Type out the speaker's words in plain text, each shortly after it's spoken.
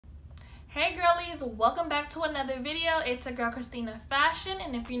Hey girlies, welcome back to another video. It's a girl Christina Fashion,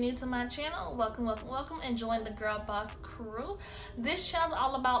 and if you're new to my channel, welcome and join the Girl Boss crew. This channel is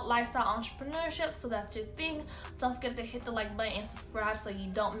all about lifestyle entrepreneurship, so that's your thing. Don't forget to hit the like button and subscribe so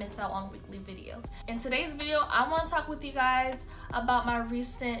you don't miss out on weekly videos. In today's video, I want to talk with you guys about my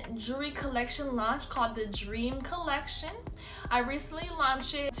recent jewelry collection launch called the Dream Collection. I recently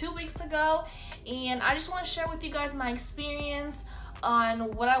launched it 2 weeks ago, and I just want to share with you guys my experience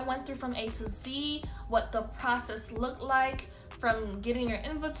on what I went through from A to Z, what the process looked like from getting your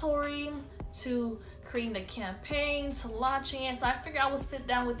inventory to creating the campaign to launching it. So I figured I would sit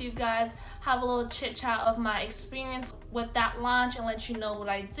down with you guys, have a little chit chat of my experience with that launch and let you know what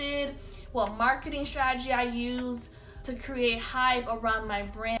I did, what marketing strategy I used to create hype around my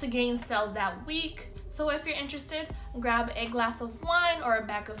brand to gain sales that week. So if you're interested, grab a glass of wine or a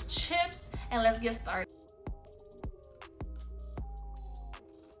bag of chips and let's get started.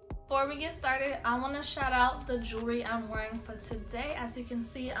 Before we get started, I want to shout out the jewelry I'm wearing for today. As you can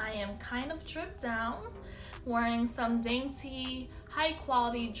see, I am kind of dripped down, wearing some dainty, high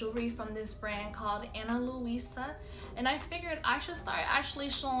quality jewelry from this brand called Ana Luisa. And I figured I should start actually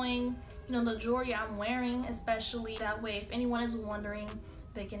showing, the jewelry I'm wearing, especially that way if anyone is wondering,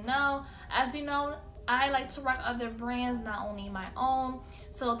 they can know. As you know, I like to rock other brands, not only my own.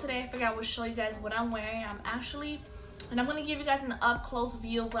 So today I figured I would show you guys what I'm wearing. And I'm going to give you guys an up-close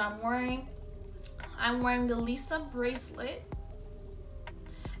view of what I'm wearing. I'm wearing the Lisa bracelet.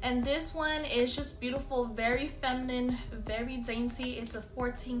 And this one is just beautiful, very feminine, very dainty. It's a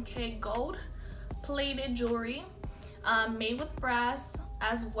 14K gold plated jewelry, made with brass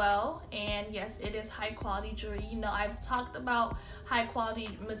as well. And yes, it is high quality jewelry. I've talked about high quality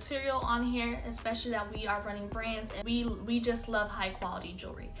material on here, especially that we are running brands and we just love high quality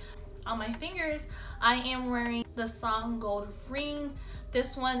jewelry. On my fingers, I am wearing the Song Gold ring.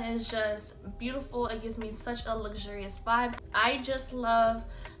 This one is just beautiful. It gives me such a luxurious vibe. I just love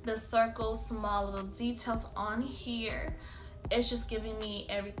the circle, small little details on here. It's just giving me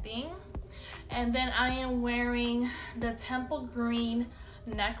everything. And then I am wearing the Temple Green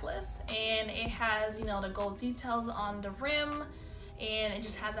necklace, and it has, the gold details on the rim, and it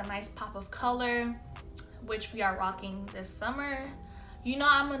just has a nice pop of color, which we are rocking this summer.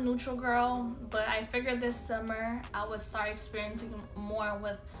 I'm a neutral girl, but I figured this summer I would start experimenting more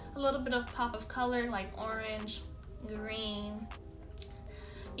with a little bit of pop of color like orange, green,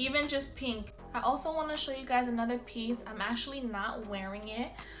 even just pink. I also want to show you guys another piece. I'm actually not wearing it,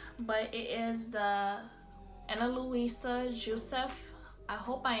 but it is the Ana Luisa Joseph, I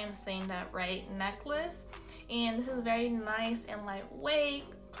hope I am saying that right, necklace. And this is very nice and lightweight,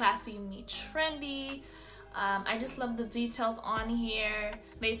 classy meets trendy. I just love the details on here.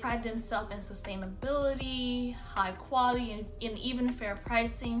 They pride themselves in sustainability, high quality, and even fair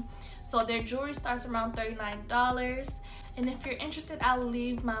pricing. So their jewelry starts around $39. And if you're interested, I'll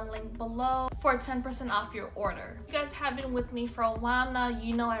leave my link below for 10% off your order. If you guys have been with me for a while now,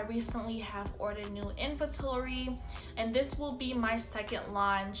 I recently have ordered new inventory, and this will be my second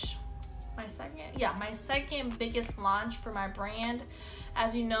launch. My second biggest launch for my brand.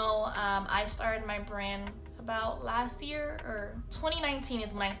 As you know, I started my brand about last year, or 2019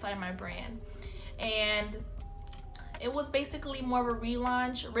 is when I started my brand, and it was basically more of a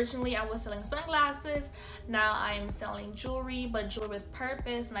relaunch. Originally I was selling sunglasses, now I am selling jewelry, but jewelry with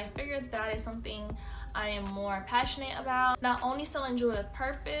purpose, and I figured that is something I am more passionate about. Not only selling jewelry with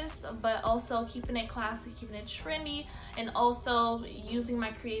purpose, but also keeping it classy, keeping it trendy, and also using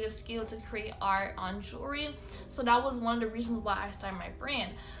my creative skill to create art on jewelry. So that was one of the reasons why I started my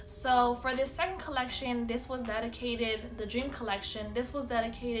brand. So for this second collection, the Dream Collection, this was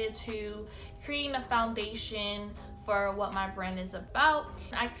dedicated to creating a foundation for what my brand is about.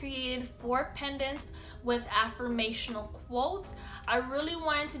 I created 4 pendants with affirmational quotes. I really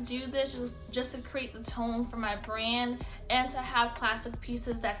wanted to do this just to create the tone for my brand and to have classic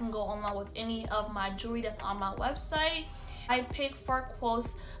pieces that can go along with any of my jewelry that's on my website. I picked 4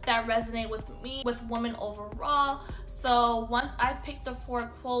 quotes that resonate with me, with women overall. So once I picked the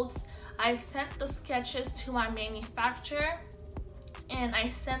 4 quotes, I sent the sketches to my manufacturer, and I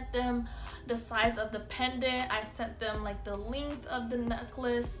sent them the size of the pendant. I sent them like the length of the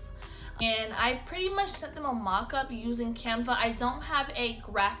necklace, and I pretty much sent them a mock-up using Canva. I don't have a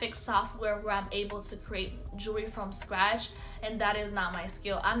graphic software where I'm able to create jewelry from scratch, and that is not my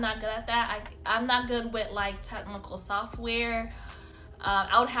skill. I'm not good at that. I'm not good with like technical software.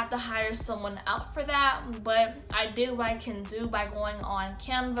 I would have to hire someone out for that, but I did what I can do by going on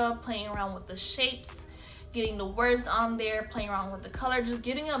Canva, playing around with the shapes, getting the words on there, playing around with the color, just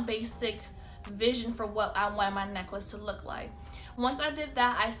getting a basic vision for what I want my necklace to look like. Once I did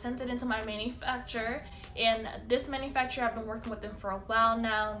that, I sent it into my manufacturer, and this manufacturer, I've been working with them for a while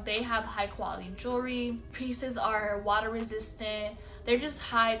now. They have high quality jewelry. Pieces are water resistant. They're just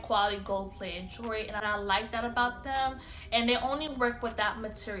high quality gold plated jewelry, and I like that about them. And they only work with that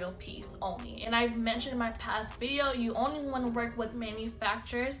material piece only. And I've mentioned in my past video, you only want to work with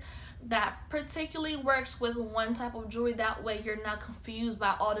manufacturers that particularly works with one type of jewelry. That way you're not confused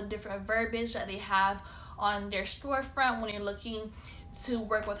by all the different verbiage that they have on their storefront when you're looking to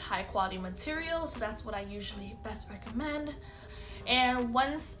work with high quality materials. So that's what I usually best recommend. And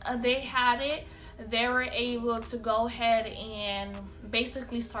once they had it, they were able to go ahead and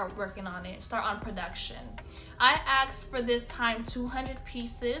basically start working on it, start on production. I asked for this time 200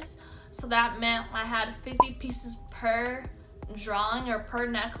 pieces, so that meant I had 50 pieces per drawing or per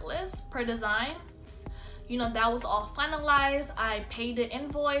necklace, per design. You know, that was all finalized. I paid the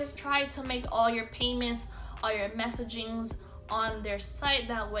invoice, tried to make all your payments, all your messagings on their site,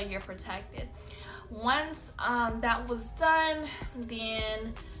 that way you're protected. Once that was done,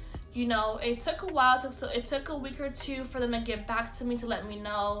 then you know, it took a while, so it took a week or two for them to get back to me to let me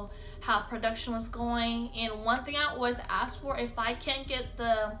know how production was going. And one thing I always ask for, if I can't get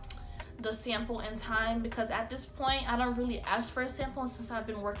the sample in time, because at this point I don't really ask for a sample, and since I've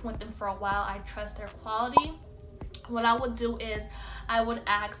been working with them for a while, I trust their quality. What I would do is I would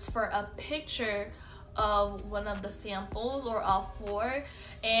ask for a picture of one of the samples or all four,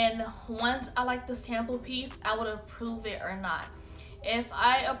 and once I like the sample piece, I would approve it or not. If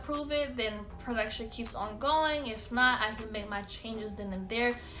I approve it, then production keeps on going. If not, I can make my changes then and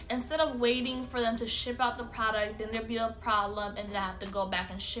there. Instead of waiting for them to ship out the product, then there'll be a problem and then I have to go back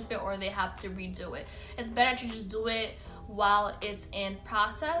and ship it, or they have to redo it. It's better to just do it while it's in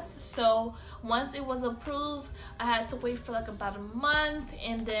process. So once it was approved, I had to wait for like about a month,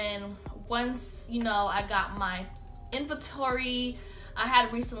 and then once, you know, I got my inventory, I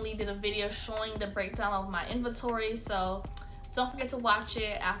had recently did a video showing the breakdown of my inventory, so don't forget to watch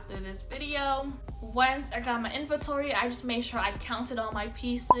it after this video. Once I got my inventory, I just made sure I counted all my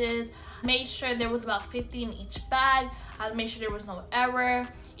pieces, made sure there was about 50 in each bag. I made sure there was no error.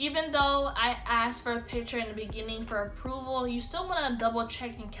 Even though I asked for a picture in the beginning for approval, you still want to double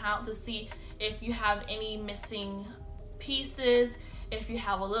check and count to see if you have any missing pieces. If you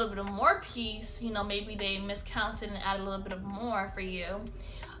have a little bit of more piece, you know, maybe they miscounted and added a little bit of more for you.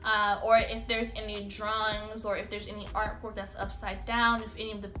 Or if there's any drawings, or if there's any artwork that's upside down, if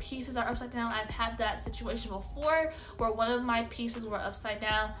any of the pieces are upside down. I've had that situation before where one of my pieces were upside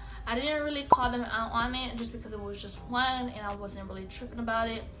down. I didn't really call them out on it just because it was just one and I wasn't really tripping about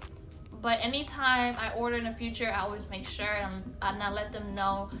it. But anytime I order in the future, I always make sure and I let them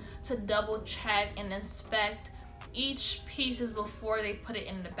know to double check and inspect each pieces before they put it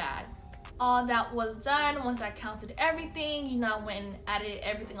in the bag. All that was done. Once I counted everything, you know, I went and added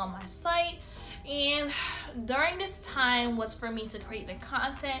everything on my site. And during this time was for me to create the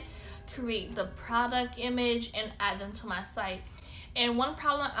content, create the product image, and add them to my site. And one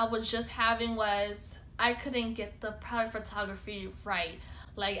problem I was just having was I couldn't get the product photography right.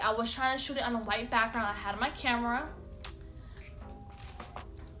 Like, I was trying to shoot it on a white background. I had my camera.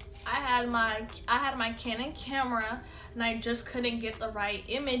 I had my Canon camera, and I just couldn't get the right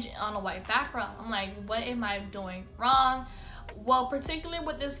image on a white background. I'm like, what am I doing wrong? Well, particularly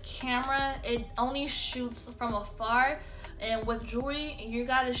with this camera, it only shoots from afar, and with jewelry, you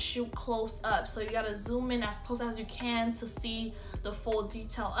gotta shoot close up. So you gotta zoom in as close as you can to see the full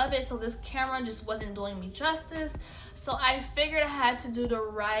detail of it. So this camera just wasn't doing me justice. So I figured I had to do the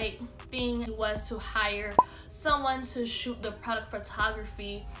right thing, was to hire someone to shoot the product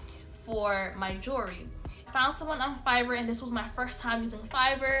photography for my jewelry. I found someone on Fiverr, and this was my first time using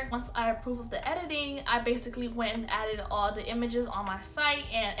Fiverr. Once I approved of the editing, I basically went and added all the images on my site,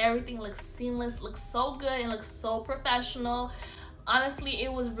 and everything looks seamless, looks so good, and looks so professional. Honestly,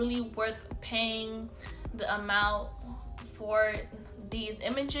 it was really worth paying the amount for these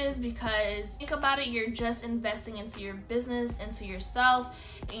images, because think about it, you're just investing into your business, into yourself.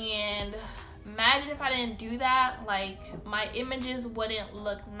 And imagine if I didn't do that, like, my images wouldn't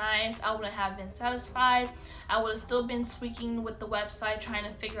look nice. I wouldn't have been satisfied. I would have still been tweaking with the website, trying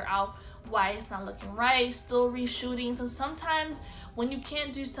to figure out why it's not looking right, still reshooting. So sometimes when you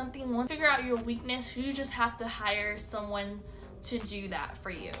can't do something, once you figure out your weakness, you just have to hire someone to do that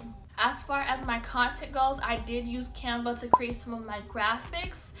for you. As far as my content goes, I did use Canva to create some of my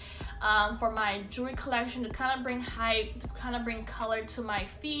graphics for my jewelry collection, to kind of bring hype, to kind of bring color to my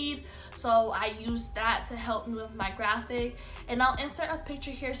feed. So I used that to help me with my graphic, and I'll insert a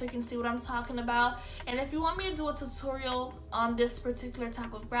picture here so you can see what I'm talking about. And if you want me to do a tutorial on this particular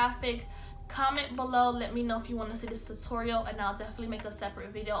type of graphic, Comment below, let me know if you want to see this tutorial, and I'll definitely make a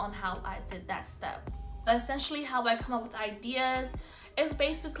separate video on how I did that step. Essentially, how I come up with ideas is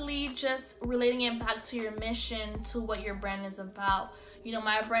basically just relating it back to your mission, to what your brand is about. You know,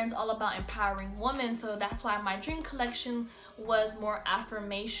 my brand's all about empowering women, so that's why my dream collection was more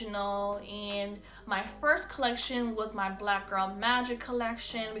affirmational, and my first collection was my Black Girl Magic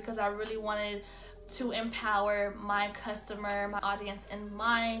collection, because I really wanted to empower my customer, my audience in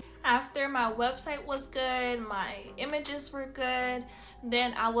mind. After my website was good, my images were good,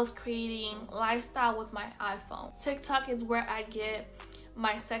 then I was creating lifestyle with my iPhone. TikTok is where I get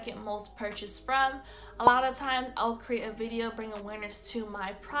my second most purchase from. A lot of times I'll create a video, bring awareness to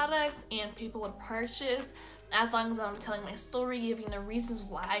my products, and people would purchase, as long as I'm telling my story, giving the reasons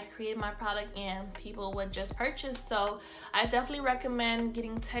why I created my product, and people would just purchase. So I definitely recommend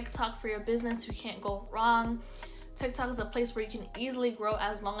getting TikTok for your business. You can't go wrong. TikTok is a place where you can easily grow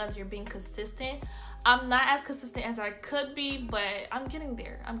as long as you're being consistent. I'm not as consistent as I could be, but I'm getting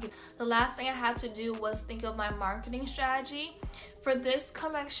there. The last thing I had to do was think of my marketing strategy. For this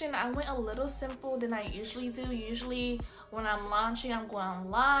collection, I went a little simple than I usually do. Usually when I'm launching, I'm going on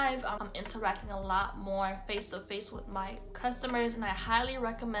live. I'm interacting a lot more face-to-face with my customers, and I highly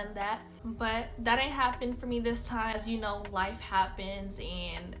recommend that. But that ain't happened for me this time. As you know, life happens,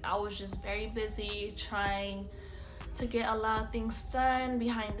 and I was just very busy trying to get a lot of things done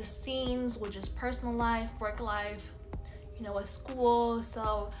behind the scenes, with just personal life, work life, you know, with school.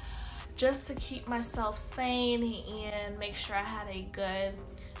 So just to keep myself sane and make sure I had a good,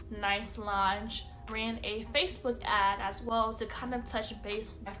 nice launch, ran a Facebook ad as well to kind of touch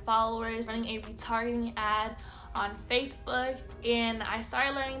base with my followers, running a retargeting ad on Facebook. And I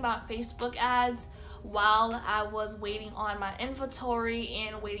started learning about Facebook ads while I was waiting on my inventory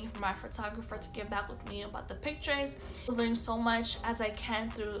and waiting for my photographer to get back with me about the pictures. I was learning so much as I can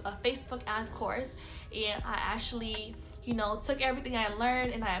through a Facebook ad course, and I actually, you know, took everything I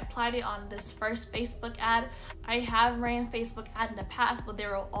learned and I applied it on this first Facebook ad. I have ran Facebook ad in the past, but they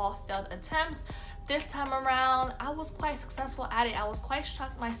were all failed attempts. This time around, I was quite successful at it. I was quite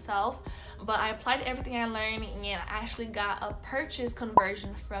shocked myself, but I applied everything I learned, and I actually got a purchase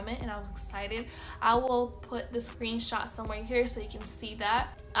conversion from it, and I was excited. I will put the screenshot somewhere here so you can see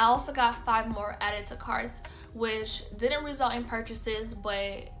that. I also got 5 more added to carts, which didn't result in purchases,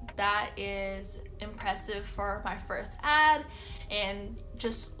 but that is impressive for my first ad and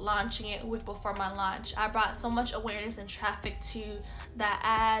just launching it a week before my launch. I brought so much awareness and traffic to that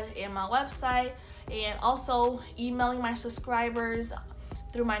ad and my website, and also emailing my subscribers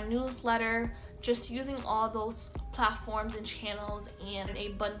through my newsletter, just using all those platforms and channels, and a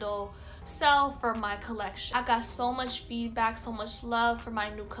bundle sell for my collection. I got so much feedback, so much love for my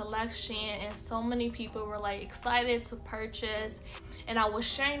new collection, and so many people were like excited to purchase, and I was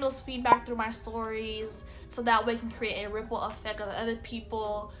sharing those feedback through my stories so that way I can create a ripple effect of other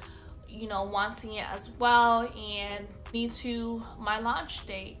people, you know, wanting it as well, and me to my launch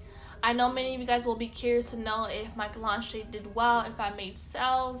date. I know many of you guys will be curious to know if my launch date did well, if I made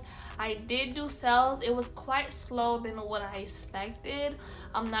sales. I did do sales. It was quite slow than what I expected.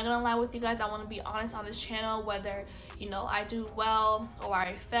 I'm not gonna lie with you guys. I want to be honest on this channel. Whether, you know, I do well or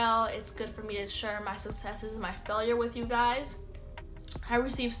I fail, it's good for me to share my successes and my failure with you guys. I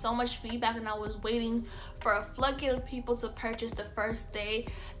received so much feedback, and I was waiting for a floodgate of people to purchase the first day,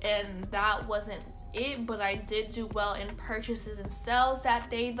 and that wasn't it. But I did do well in purchases and sales that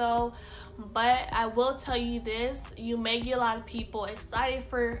day though. But I will tell you this, you may get a lot of people excited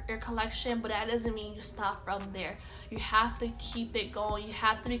for your collection, but that doesn't mean you stop from there. You have to keep it going. You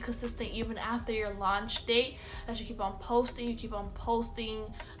have to be consistent even after your launch date, that you keep on posting,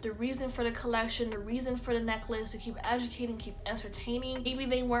 the reason for the collection, the reason for the necklace. You keep educating, keep entertaining. Maybe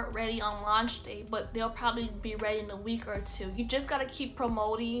they weren't ready on launch day, but they'll probably be ready in a week or 2. You just gotta keep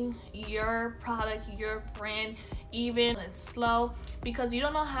promoting your product, your brand, even when it's slow, because you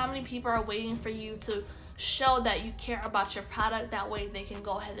don't know how many people are waiting for you to show that you care about your product. That way they can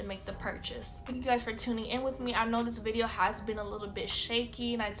go ahead and make the purchase. Thank you guys for tuning in with me. I know this video has been a little bit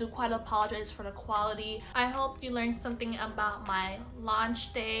shaky, and I do quite apologize for the quality. I hope you learned something about my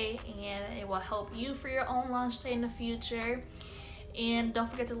launch day, and it will help you for your own launch day in the future. And don't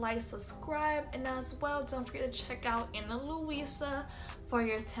forget to like, subscribe, and as well, don't forget to check out Anna Louisa for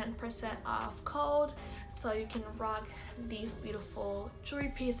your 10% off code, so you can rock these beautiful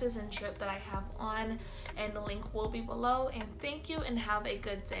jewelry pieces and drip that I have on, and the link will be below. And thank you, and have a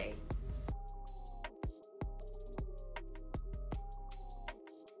good day.